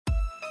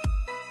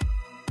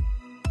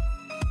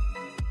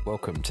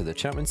Welcome to the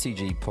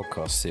ChapmanCG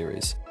podcast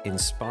series,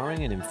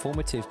 inspiring and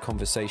informative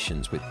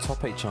conversations with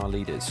top HR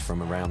leaders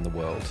from around the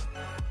world.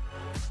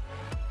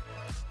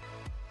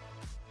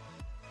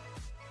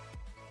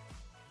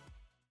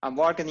 I'm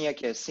Vargan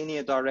Yeke,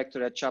 Senior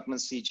Director at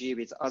ChapmanCG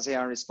with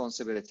ASEAN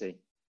responsibility.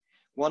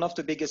 One of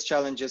the biggest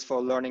challenges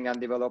for learning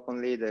and development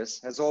leaders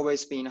has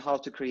always been how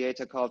to create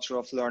a culture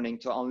of learning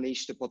to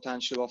unleash the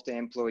potential of the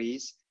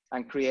employees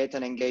and create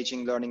an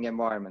engaging learning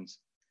environment.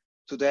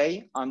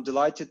 Today, I'm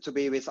delighted to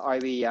be with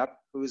Ivy Yap,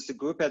 who is the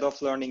Group Head of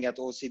Learning at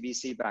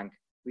OCBC Bank,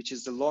 which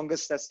is the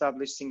longest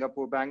established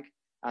Singapore bank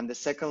and the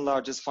second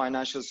largest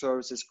financial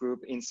services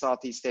group in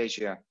Southeast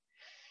Asia.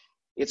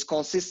 It's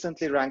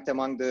consistently ranked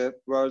among the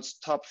world's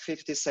top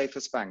 50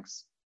 safest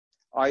banks.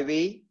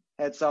 Ivy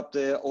heads up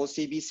the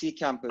OCBC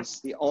campus,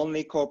 the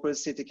only corporate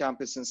city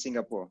campus in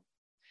Singapore.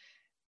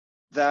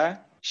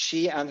 There,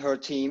 she and her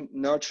team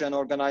nurture an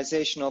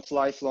organization of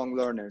lifelong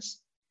learners.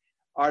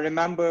 I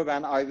remember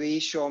when Ivy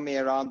showed me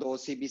around the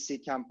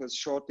OCBC campus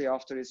shortly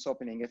after its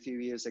opening a few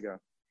years ago.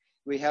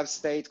 We have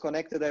stayed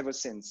connected ever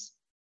since.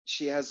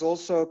 She has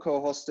also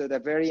co-hosted a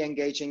very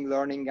engaging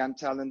learning and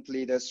talent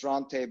leaders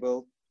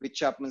roundtable with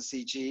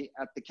ChapmanCG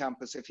at the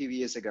campus a few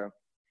years ago.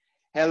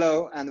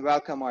 Hello and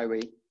welcome,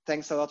 Ivy.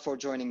 Thanks a lot for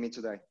joining me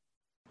today.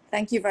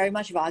 Thank you very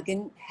much,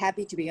 Vargan.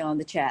 Happy to be on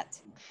the chat.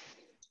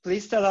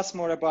 Please tell us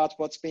more about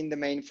what's been the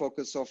main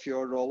focus of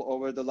your role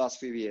over the last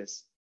few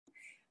years.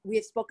 We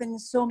have spoken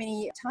so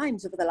many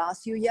times over the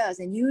last few years,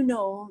 and you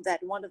know that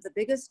one of the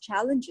biggest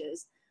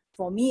challenges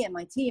for me and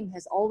my team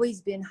has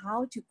always been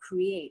how to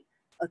create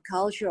a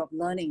culture of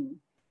learning.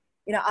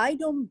 You know, I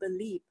don't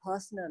believe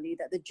personally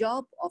that the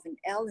job of an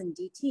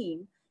L&D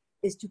team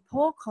is to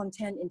pour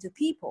content into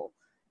people.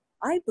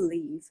 I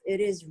believe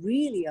it is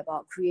really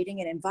about creating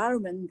an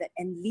environment that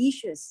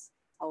unleashes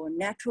our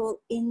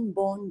natural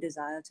inborn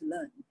desire to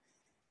learn.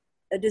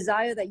 A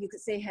desire that you could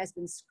say has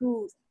been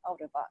schooled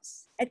out of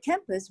us. At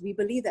campus, we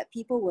believe that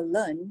people will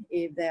learn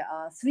if there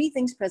are three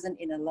things present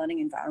in a learning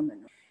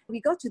environment.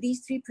 We got to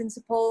these three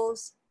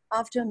principles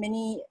after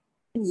many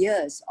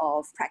years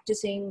of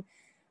practicing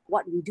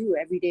what we do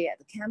every day at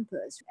the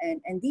campus.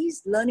 And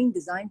these learning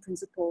design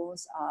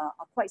principles are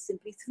quite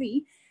simply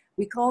three.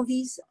 We call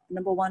these,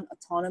 number one,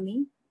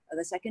 autonomy.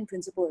 The second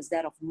principle is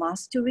that of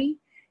mastery.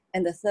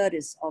 And the third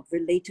is of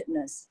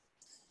relatedness.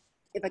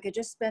 If I could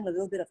just spend a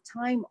little bit of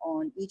time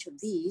on each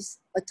of these,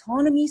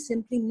 autonomy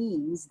simply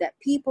means that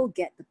people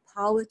get the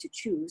power to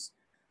choose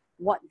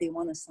what they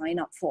want to sign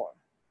up for.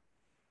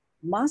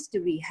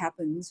 Mastery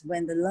happens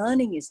when the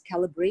learning is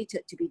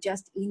calibrated to be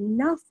just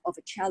enough of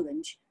a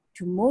challenge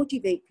to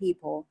motivate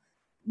people,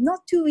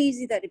 not too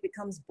easy that it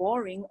becomes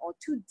boring or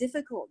too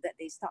difficult that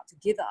they start to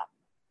give up.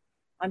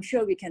 I'm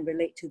sure we can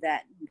relate to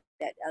that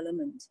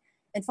element.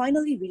 And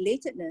finally,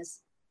 relatedness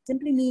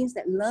simply means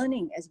that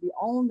learning, as we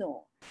all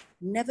know,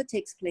 never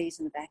takes place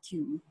in a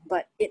vacuum,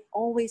 but it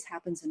always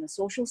happens in a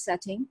social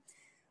setting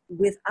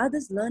with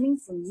others learning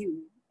from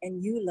you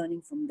and you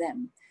learning from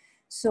them.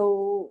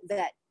 So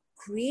that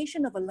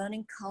creation of a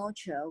learning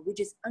culture,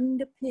 which is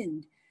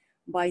underpinned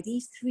by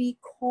these three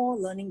core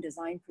learning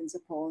design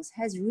principles,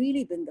 has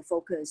really been the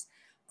focus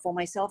for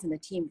myself and the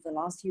team for the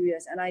last few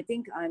years. And I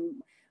think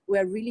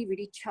we're really,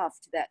 really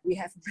chuffed that we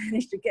have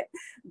managed to get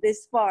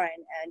this far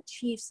and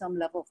achieve some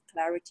level of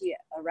clarity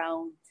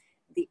around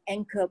the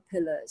anchor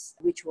pillars,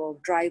 which will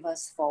drive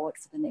us forward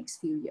for the next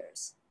few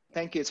years.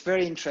 Thank you. It's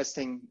very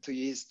interesting to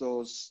use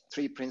those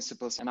three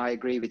principles, and I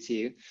agree with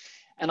you.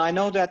 And I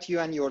know that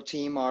you and your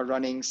team are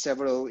running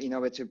several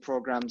innovative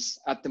programs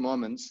at the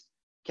moment.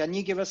 Can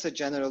you give us a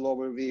general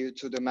overview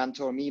to the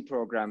Mentor Me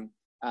program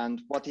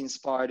and what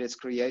inspired its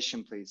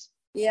creation, please?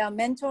 Yeah,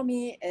 Mentor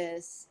Me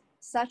is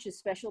such a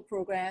special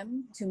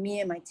program to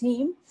me and my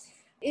team.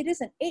 It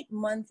is an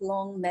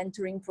 8-month-long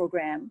mentoring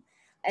program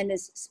and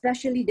is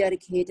specially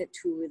dedicated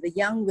to the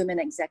young women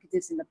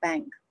executives in the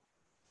bank.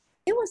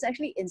 It was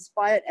actually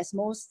inspired, as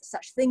most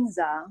such things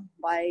are,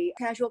 by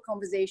casual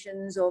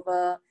conversations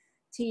over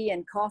tea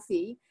and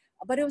coffee,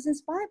 but it was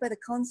inspired by the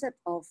concept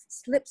of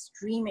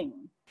slipstreaming.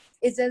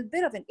 It's a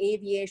bit of an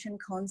aviation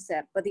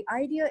concept, but the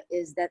idea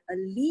is that a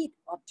lead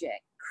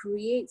object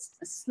creates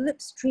a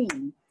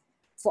slipstream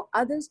for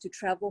others to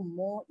travel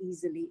more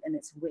easily in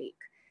its wake.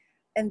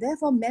 And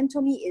therefore,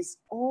 Mentor Me is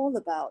all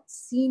about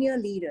senior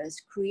leaders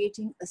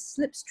creating a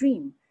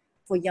slipstream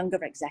for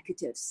younger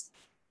executives.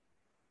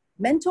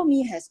 Mentor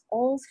Me has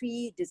all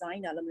three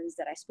design elements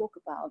that I spoke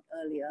about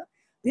earlier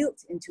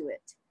built into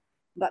it.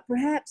 But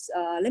perhaps,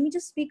 let me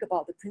just speak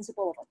about the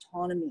principle of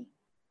autonomy.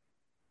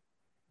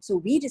 So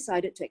we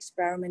decided to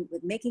experiment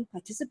with making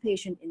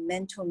participation in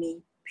Mentor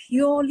Me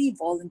purely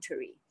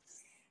voluntary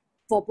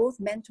for both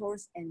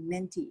mentors and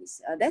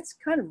mentees. That's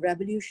kind of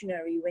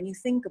revolutionary when you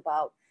think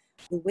about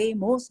the way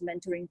most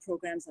mentoring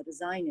programs are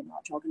designed in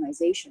large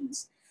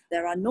organizations.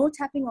 There are no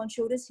tapping on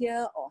shoulders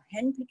here or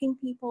handpicking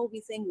people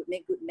we think would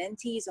make good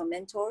mentees or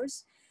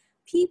mentors.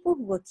 People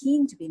who were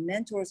keen to be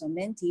mentors or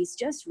mentees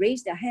just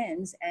raised their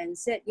hands and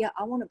said, yeah,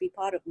 I want to be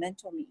part of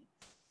Mentor Me.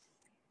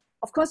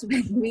 Of course,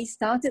 when we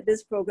started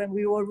this program,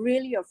 we were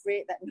really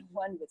afraid that no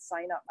one would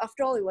sign up.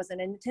 After all, it was an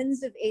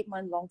intensive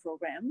 8-month-long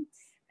program,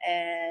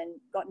 and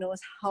God knows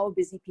how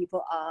busy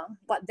people are.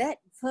 But that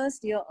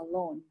first year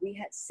alone, we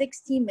had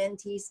 60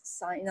 mentees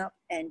sign up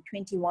and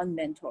 21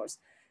 mentors.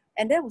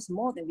 And that was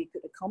more than we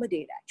could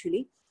accommodate,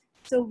 actually.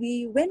 So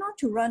we went on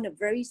to run a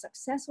very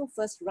successful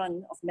first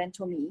run of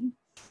Mentor Me.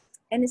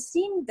 And it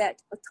seemed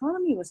that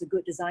autonomy was a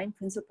good design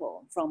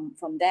principle from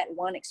that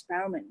one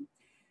experiment.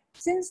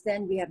 Since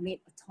then, we have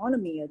made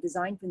autonomy a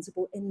design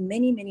principle in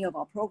many, many of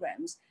our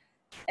programs.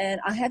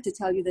 And I have to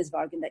tell you this,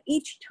 Vargan, that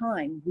each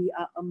time we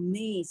are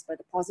amazed by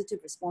the positive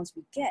response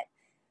we get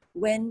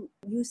when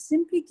you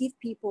simply give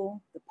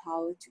people the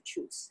power to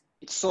choose.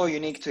 It's so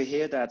unique to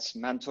hear that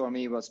Mentor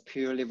Me was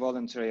purely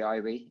voluntary,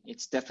 Ivy.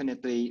 It's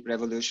definitely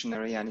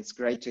revolutionary, and it's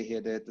great to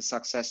hear the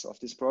success of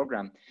this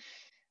program.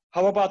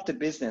 How about the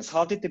business?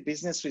 How did the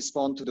business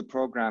respond to the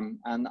program,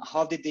 and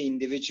how did the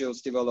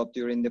individuals develop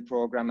during the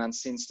program and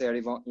since their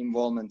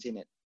involvement in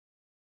it?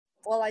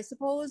 Well, I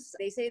suppose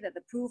they say that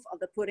the proof of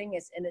the pudding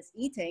is in its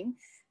eating.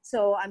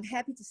 So I'm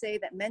happy to say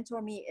that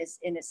Mentor Me is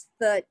in its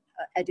third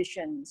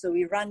edition. So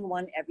we run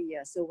one every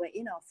year. So we're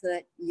in our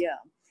third year.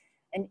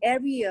 And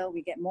every year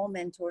we get more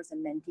mentors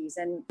and mentees.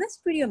 And that's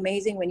pretty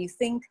amazing when you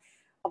think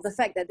of the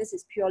fact that this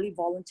is purely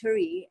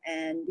voluntary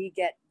and we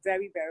get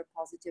very, very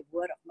positive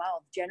word of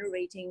mouth,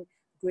 generating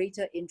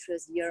greater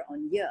interest year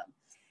on year.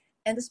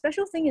 And the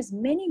special thing is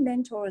many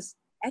mentors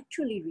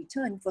actually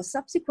return for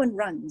subsequent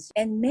runs.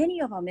 And many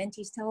of our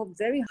mentees tell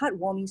very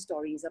heartwarming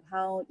stories of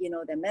how,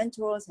 their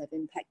mentors have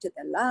impacted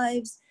their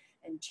lives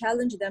and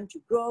challenged them to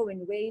grow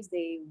in ways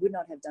they would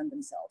not have done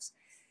themselves.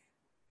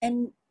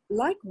 And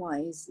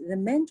likewise, the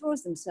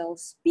mentors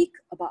themselves speak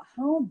about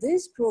how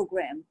this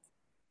program,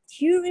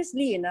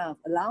 curiously enough,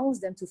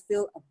 allows them to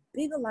feel a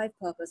bigger life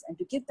purpose and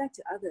to give back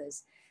to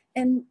others.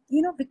 And,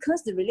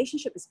 because the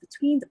relationship is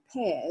between the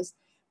pairs,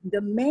 the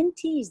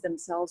mentees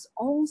themselves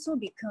also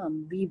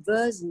become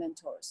reverse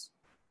mentors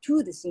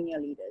to the senior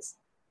leaders.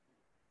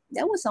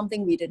 That was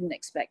something we didn't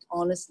expect,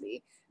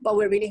 honestly, but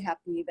we're really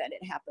happy that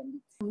it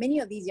happened. Many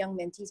of these young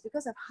mentees,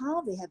 because of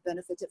how they have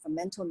benefited from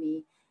Mentor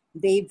Me,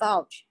 they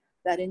vouch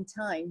that in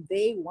time,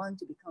 they want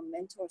to become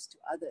mentors to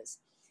others.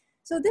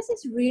 So this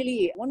is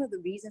really one of the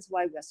reasons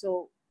why we're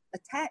so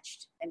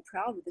attached and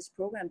proud of this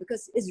program,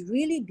 because it's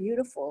really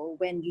beautiful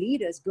when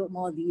leaders build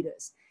more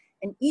leaders.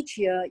 And each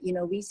year,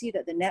 we see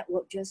that the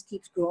network just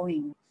keeps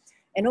growing.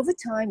 And over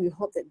time, we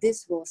hope that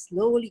this will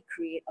slowly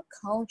create a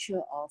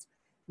culture of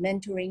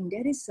mentoring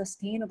that is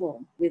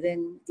sustainable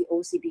within the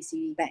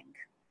OCBC Bank.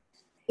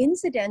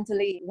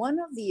 Incidentally, one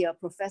of the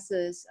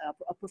professors,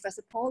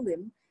 Professor Paul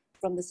Lim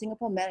from the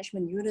Singapore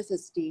Management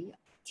University,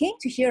 came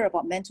to hear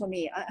about Mentor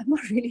Me. I'm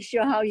not really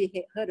sure how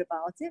he heard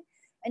about it.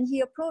 And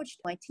he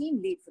approached my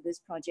team lead for this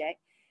project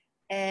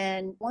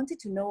and wanted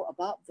to know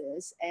about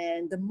this.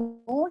 And the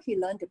more he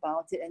learned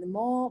about it and the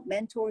more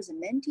mentors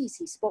and mentees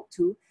he spoke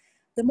to,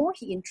 the more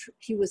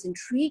he was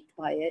intrigued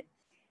by it.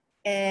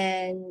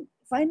 And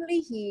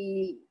finally,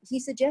 he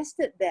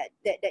suggested that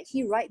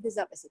he write this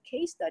up as a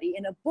case study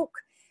in a book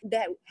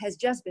that has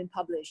just been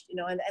published,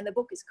 and the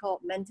book is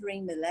called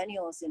Mentoring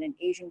Millennials in an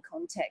Asian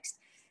Context.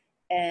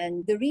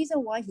 And the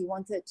reason why he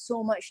wanted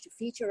so much to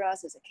feature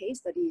us as a case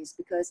study is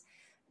because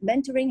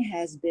mentoring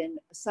has been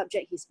a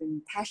subject he's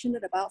been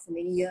passionate about for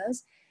many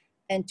years.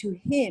 And to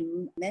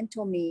him,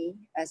 Mentor Me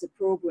as a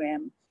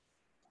program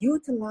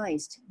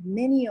utilized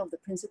many of the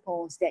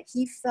principles that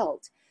he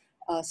felt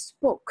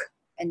spoke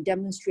and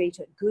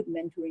demonstrated good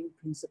mentoring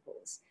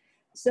principles.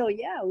 So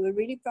yeah, we're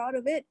really proud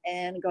of it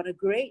and got a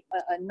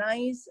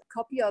nice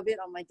copy of it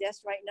on my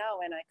desk right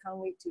now, and I can't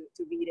wait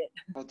to read it.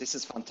 Oh, this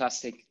is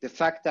fantastic. The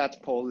fact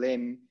that Paul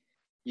Lim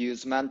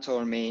used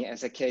Mentor Me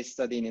as a case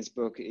study in his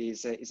book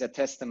is a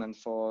testament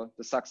for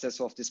the success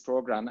of this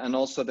program, and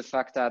also the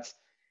fact that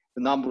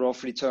the number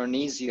of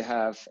returnees you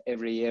have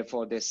every year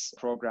for this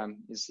program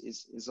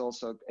is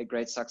also a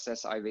great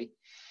success, Ivy.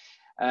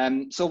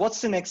 So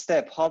what's the next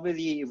step? How will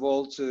you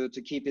evolve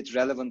to keep it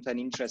relevant and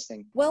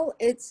interesting? Well,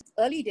 it's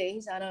early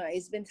days. I know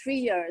it's been 3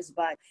 years,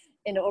 but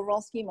in the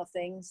overall scheme of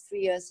things, 3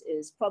 years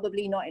is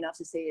probably not enough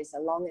to say it's a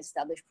long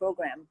established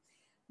program.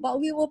 But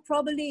we will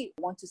probably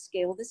want to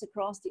scale this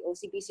across the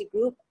OCBC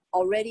group.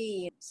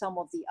 Already, some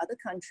of the other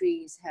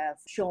countries have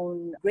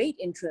shown great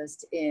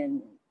interest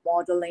in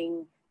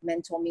modeling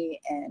Mentor Me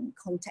and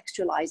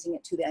contextualizing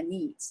it to their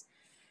needs.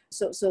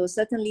 So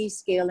certainly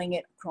scaling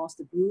it across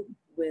the group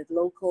with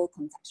local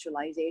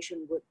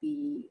contextualization would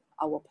be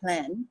our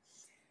plan.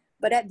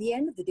 But at the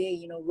end of the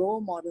day,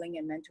 role modeling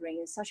and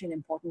mentoring is such an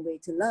important way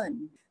to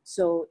learn.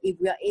 So if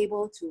we are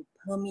able to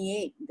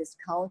permeate this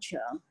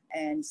culture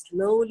and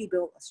slowly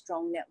build a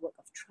strong network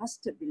of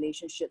trusted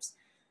relationships,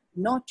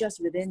 not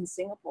just within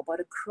Singapore, but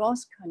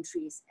across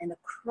countries and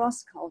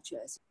across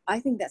cultures, I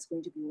think that's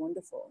going to be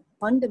wonderful.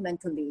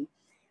 Fundamentally,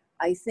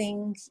 I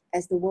think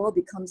as the world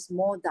becomes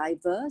more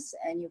diverse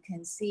and you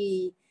can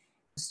see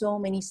so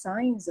many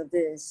signs of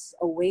this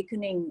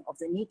awakening of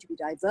the need to be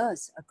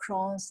diverse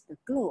across the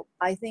globe,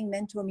 I think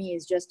Mentor Me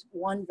is just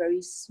one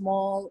very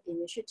small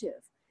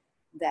initiative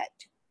that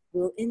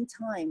will in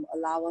time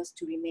allow us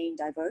to remain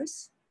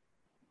diverse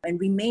and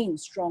remain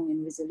strong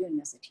and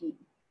resilient as a team.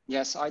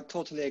 Yes, I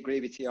totally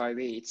agree with you,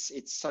 Ivy.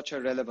 It's such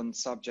a relevant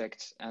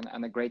subject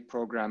and a great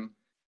program,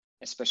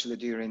 especially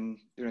during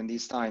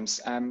these times.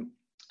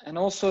 And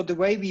also the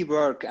way we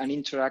work and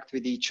interact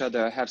with each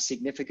other have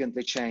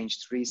significantly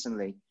changed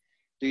recently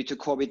due to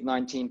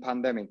COVID-19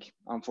 pandemic,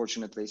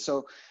 unfortunately.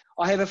 So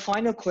I have a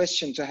final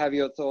question to have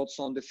your thoughts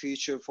on the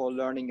future for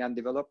learning and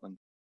development.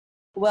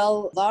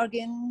 Well,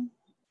 Vargan,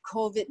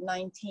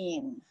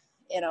 COVID-19,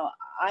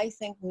 I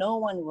think no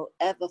one will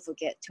ever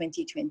forget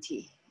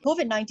 2020.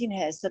 COVID-19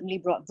 has certainly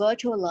brought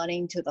virtual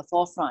learning to the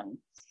forefront.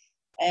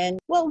 And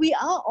well, we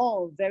are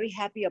all very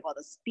happy about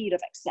the speed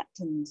of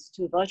acceptance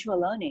to virtual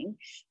learning.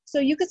 So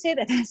you could say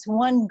that that's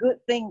one good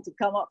thing to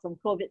come up from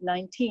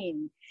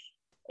COVID-19,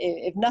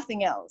 if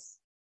nothing else.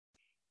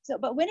 So,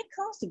 but when it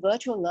comes to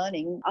virtual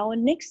learning, our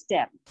next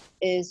step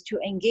is to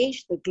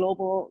engage the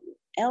global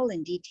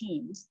L&D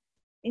teams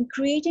in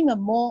creating a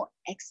more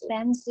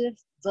expansive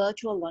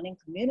virtual learning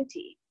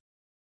community.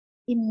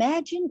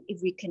 Imagine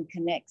if we can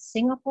connect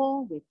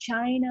Singapore with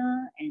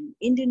China and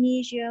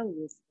Indonesia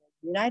with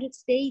the United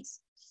States.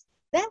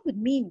 That would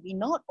mean we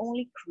not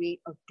only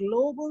create a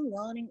global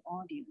learning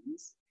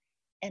audience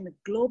and a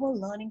global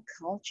learning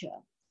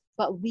culture,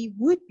 but we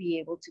would be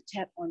able to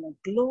tap on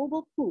a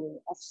global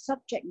pool of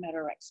subject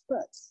matter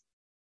experts.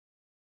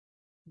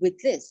 With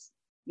this,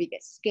 we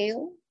get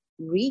scale,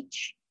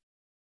 reach,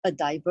 a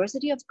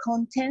diversity of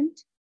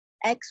content,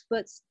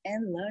 experts,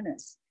 and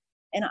learners.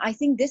 And I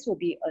think this will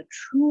be a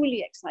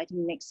truly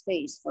exciting next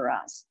phase for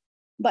us.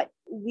 But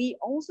we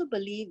also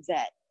believe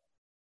that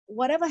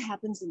whatever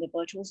happens in the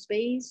virtual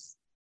space,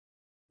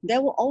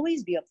 there will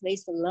always be a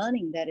place for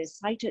learning that is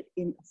sited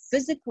in a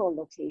physical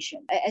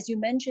location. As you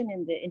mentioned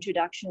in the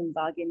introduction,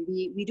 Vargan,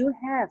 we do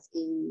have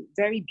a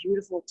very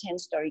beautiful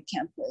 10-story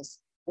campus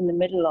in the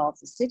middle of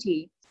the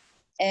city.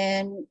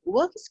 And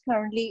work is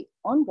currently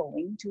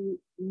ongoing to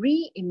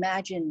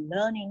reimagine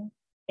learning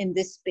in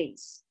this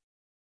space.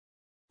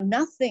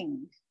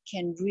 Nothing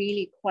can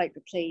really quite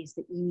replace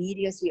the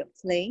immediacy of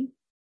play,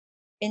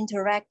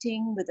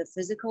 interacting with the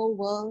physical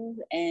world,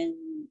 and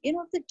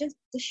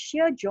the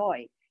sheer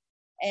joy.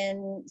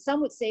 And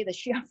some would say the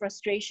sheer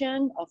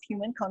frustration of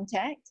human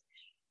contact.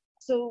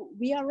 So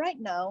we are right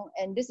now,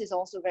 and this is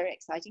also very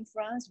exciting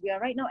for us, we are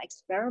right now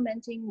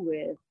experimenting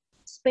with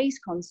space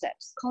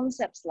concepts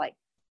like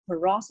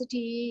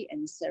porosity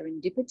and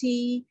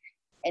serendipity,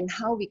 and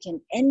how we can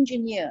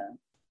engineer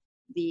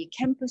the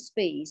campus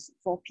space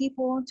for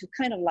people to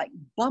kind of like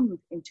bump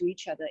into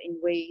each other in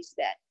ways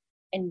that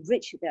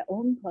enrich their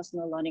own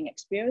personal learning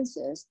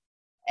experiences,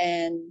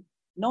 and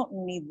not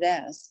only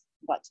theirs,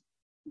 but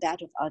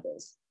that of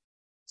others.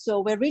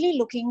 So we're really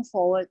looking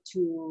forward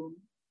to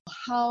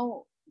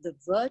how the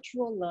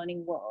virtual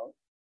learning world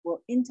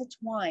will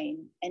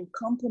intertwine and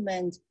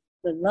complement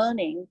the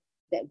learning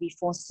that we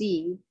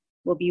foresee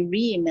will be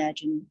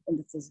reimagined in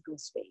the physical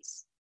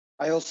space.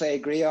 I also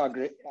agree,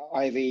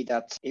 Ivy,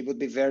 that it would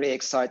be very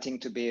exciting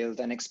to build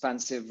an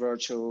expansive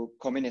virtual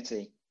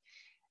community.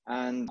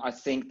 And I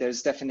think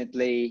there's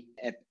definitely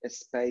a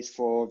space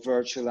for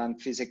virtual and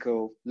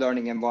physical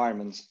learning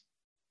environments.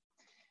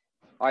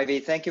 Ivy,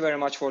 thank you very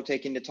much for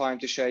taking the time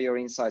to share your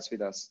insights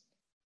with us.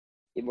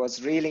 It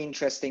was really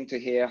interesting to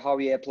hear how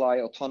you apply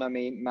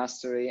autonomy,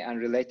 mastery, and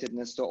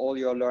relatedness to all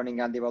your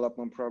learning and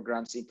development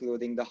programs,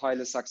 including the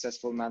highly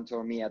successful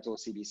Mentor Me at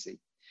OCBC.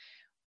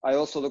 I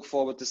also look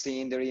forward to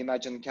seeing the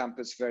reimagined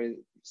campus very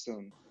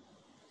soon.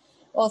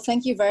 Well,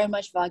 thank you very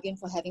much, Vargan,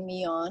 for having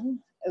me on.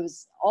 It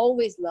was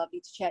always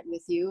lovely to chat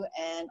with you,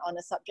 and on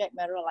a subject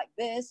matter like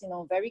this,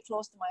 very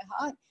close to my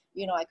heart,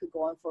 I could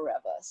go on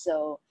forever.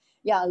 So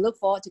yeah, I look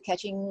forward to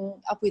catching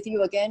up with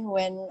you again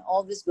when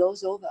all this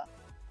blows over.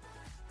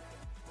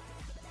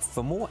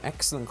 For more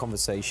excellent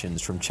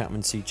conversations from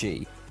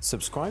ChapmanCG,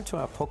 subscribe to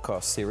our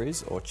podcast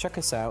series or check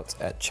us out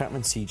at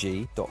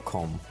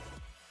ChapmanCG.com.